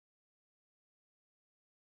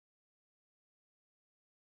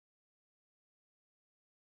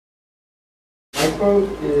quote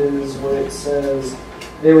is where it says,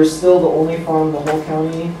 they were still the only farm in the whole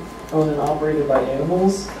county owned and operated by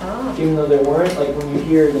animals, even though there weren't. Like when you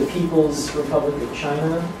hear the People's Republic of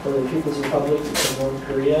China or the People's Republic of North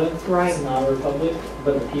Korea, it's not a republic,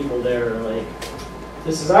 but the people there are like,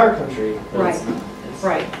 this is our country. But it's not. It's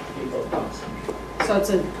people of God's country. So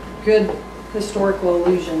it's a good historical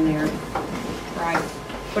allusion there. Right.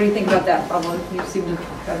 What do you think about that, Pablo? You seem to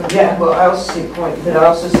have a Yeah, well, I also see a point, but I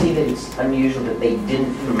also see that it's unusual that they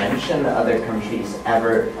didn't mention other countries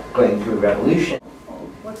ever going through revolution.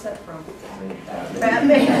 What's that from?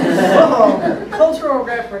 Batman. Oh, cultural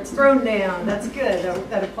reference thrown down. That's good.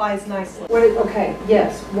 That applies nicely. Okay,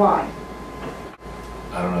 yes. Why?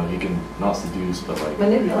 I don't know. He can not seduce, but like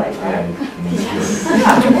manipulate. Yeah, manipulate.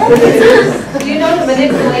 Do you know that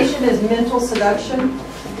manipulation is mental seduction?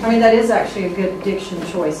 I mean, that is actually a good diction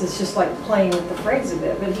choice. It's just like playing with the phrase a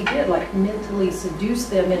bit, but he did like mentally seduce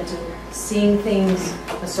them into seeing things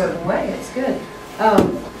a certain way. It's good.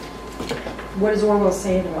 What is Orwell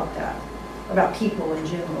saying about that? About people in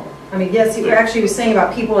general? I mean, yes, he actually was saying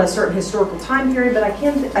about people in a certain historical time period, but I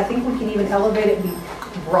think we can even elevate it and be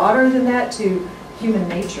broader than that to human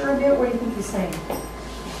nature a bit. What do you think he's saying?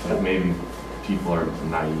 That maybe people are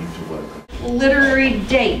naive to what. Literary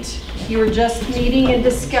date. You were just meeting and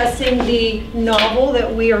discussing the novel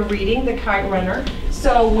that we are reading, The Kite Runner.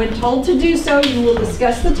 So when told to do so, you will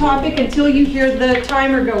discuss the topic until you hear the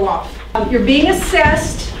timer go off. You're being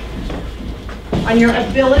assessed on your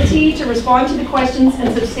ability to respond to the questions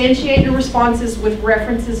and substantiate your responses with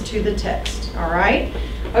references to the text. All right?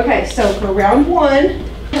 Okay, so for round one,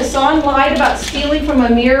 Hassan lied about stealing from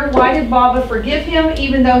Amir. Why did Baba forgive him,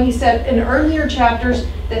 even though he said in earlier chapters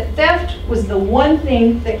that theft was the one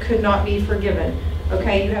thing that could not be forgiven?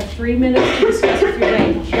 Okay, you have 3 minutes to discuss with your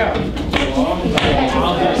name. Go.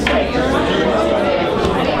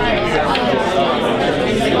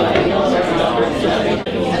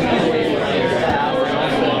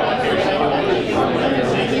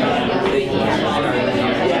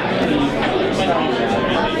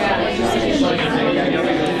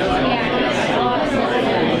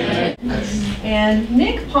 And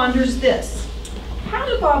Nick ponders this. How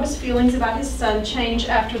do Baba's feelings about his son change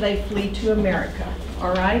after they flee to America?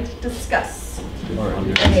 All right, discuss.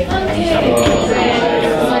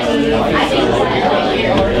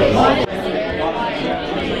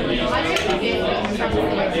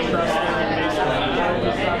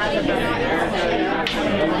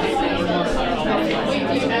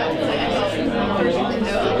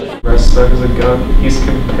 Stuck as a gun. He's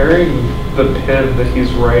comparing the pen that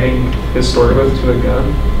he's writing his story with to a gun.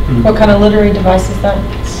 What kind of literary device is that?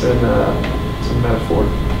 It's a metaphor.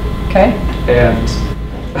 Okay. And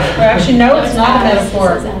well, actually, no, it's not a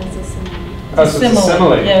metaphor. It's a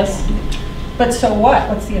simile. Yes. But so what?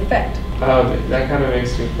 What's the effect? That kind of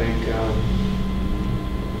makes me think. I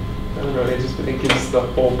don't know. It gives the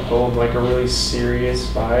whole poem like a really serious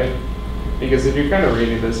vibe. Because if you're kind of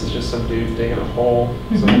reading this, it's just some dude digging a hole,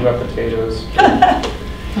 something about potatoes.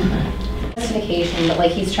 Justification, but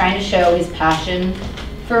like he's trying to show his passion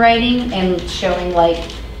for writing and showing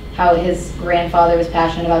like how his grandfather was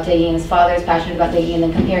passionate about digging and his father was passionate about digging, and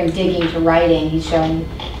then comparing digging to writing, he's showing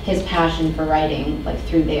his passion for writing like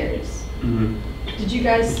through theirs. Mm-hmm. Did you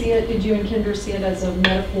guys see it? Did you and Kendra see it as a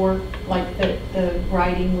metaphor, like that the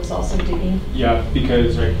writing was also digging? Yeah,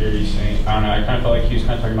 because right here he's saying, I don't know, I kind of felt like he was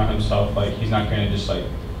kind of talking about himself, like he's not going to just like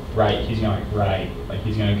write, he's going to like write, like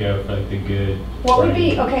he's going to go for like the good. What would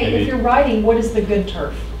be, okay, if you're writing, what is the good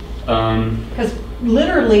turf? Because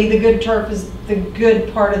literally the good turf is the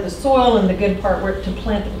good part of the soil and the good part where to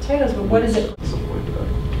plant the potatoes, but what is it?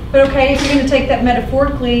 But okay, if you're going to take that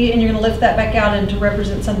metaphorically and you're going to lift that back out and to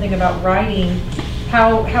represent something about writing,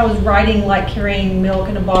 how is writing like carrying milk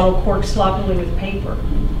in a bottle corked sloppily with paper?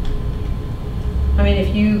 I mean,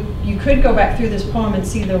 if you could go back through this poem and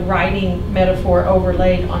see the writing metaphor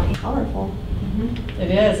overlaid on Colorful. It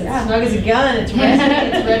is. It's snug as a gun. It's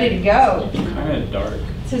ready. It's ready to go. Kind of dark.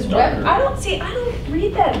 It's his weapon. I don't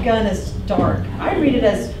read that gun as dark. I read it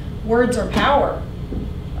as words are power.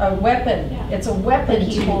 A weapon. Yeah. It's a weapon. Like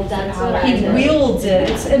he holds that power. He wields it.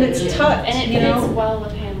 It's tucked. And it fits well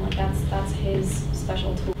with him. Like that's his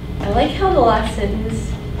special tool. I like how the last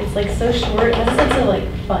sentence is like so short. It has a sense of like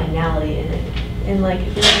finality in it, and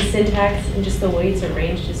like the syntax and just the way it's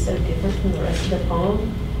arranged is so different from the rest of the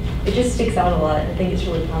poem. It just sticks out a lot. I think it's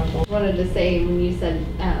really powerful. I wanted to say when you said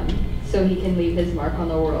so he can leave his mark on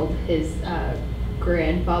the world, his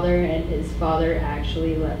grandfather and his father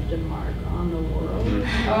actually left a mark on the world.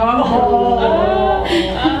 Oh.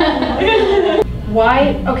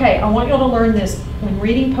 Why? Okay, I want y'all to learn this. When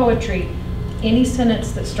reading poetry, any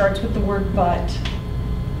sentence that starts with the word but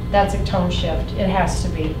that's a tone shift. It has to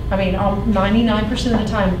be. I mean, 99% of the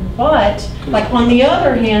time. But, like, on the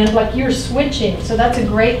other hand, like, you're switching. So that's a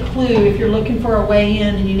great clue if you're looking for a way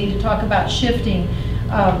in and you need to talk about shifting.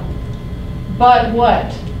 But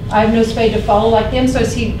what? I have no spade to follow like them. So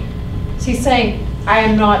is he saying, I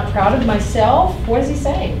am not proud of myself? What is he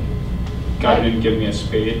saying? God didn't give me a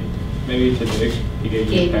spade, maybe to dig. He gave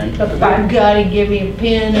me a pen. But by God, he give me a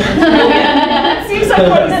pen. That seems like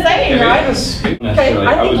what he's saying, right? Okay,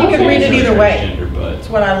 I think you can read it either way. It's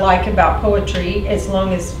what I like about poetry, as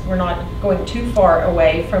long as we're not going too far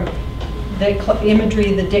away from the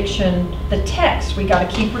imagery, the diction, the text. We got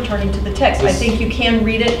to keep returning to the text. I think you can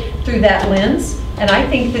read it through that lens, and I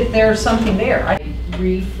think that there's something there. I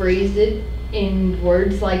rephrased it in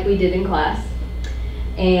words like we did in class,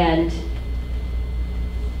 and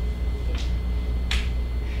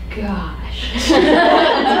gosh,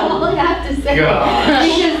 that's all I have to say.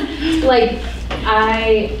 Because, like,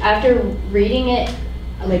 after reading it,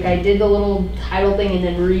 like, I did the little title thing and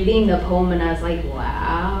then reading the poem, and I was like,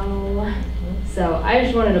 wow. So I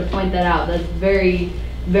just wanted to point that out. That's a very,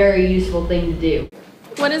 very useful thing to do.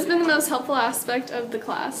 What has been the most helpful aspect of the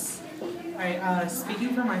class?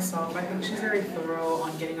 Speaking for myself, I think she's very thorough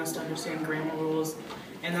on getting us to understand grammar rules,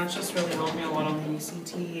 and that's just really helped me a lot on the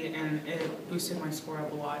ACT, and it boosted my score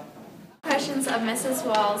up a lot. Impressions of Mrs.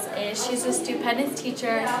 Walls is she's a stupendous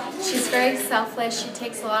teacher. She's very selfless. She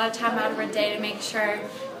takes a lot of time out of her day to make sure,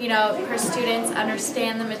 you know, her students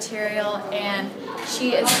understand the material, and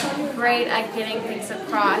she is great at getting things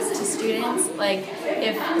across to students. Like,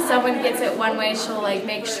 if someone gets it one way, she'll like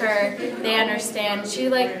make sure they understand. She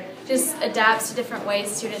just adapts to different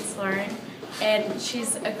ways students learn, and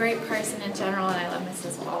she's a great person in general, and I love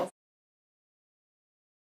Mrs. Walls.